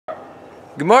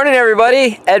Good morning,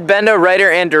 everybody. Edd Benda,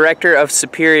 writer and director of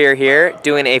Superior here,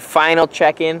 doing a final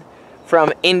check-in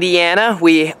from Indiana.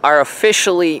 We are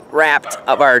officially wrapped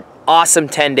up our awesome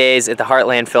 10 days at the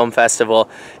Heartland Film Festival,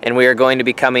 and we are going to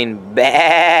be coming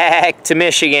back to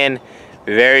Michigan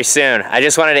very soon. I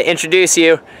just wanted to introduce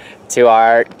you to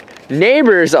our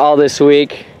neighbors all this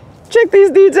week. Check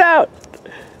these dudes out.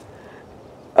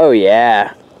 Oh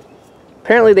yeah.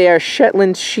 Apparently they are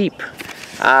Shetland sheep.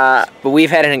 But we've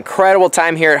had an incredible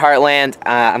time here at Heartland.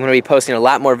 I'm going to be posting a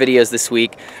lot more videos this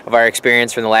week of our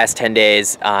experience from the last 10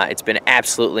 days. It's been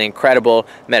absolutely incredible.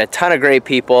 Met a ton of great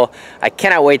people. I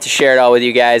cannot wait to share it all with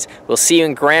you guys. We'll see you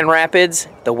in Grand Rapids,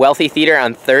 the Wealthy Theater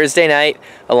on Thursday night,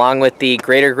 along with the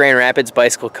Greater Grand Rapids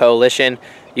Bicycle Coalition.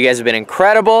 You guys have been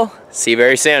incredible. See you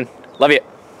very soon. Love you.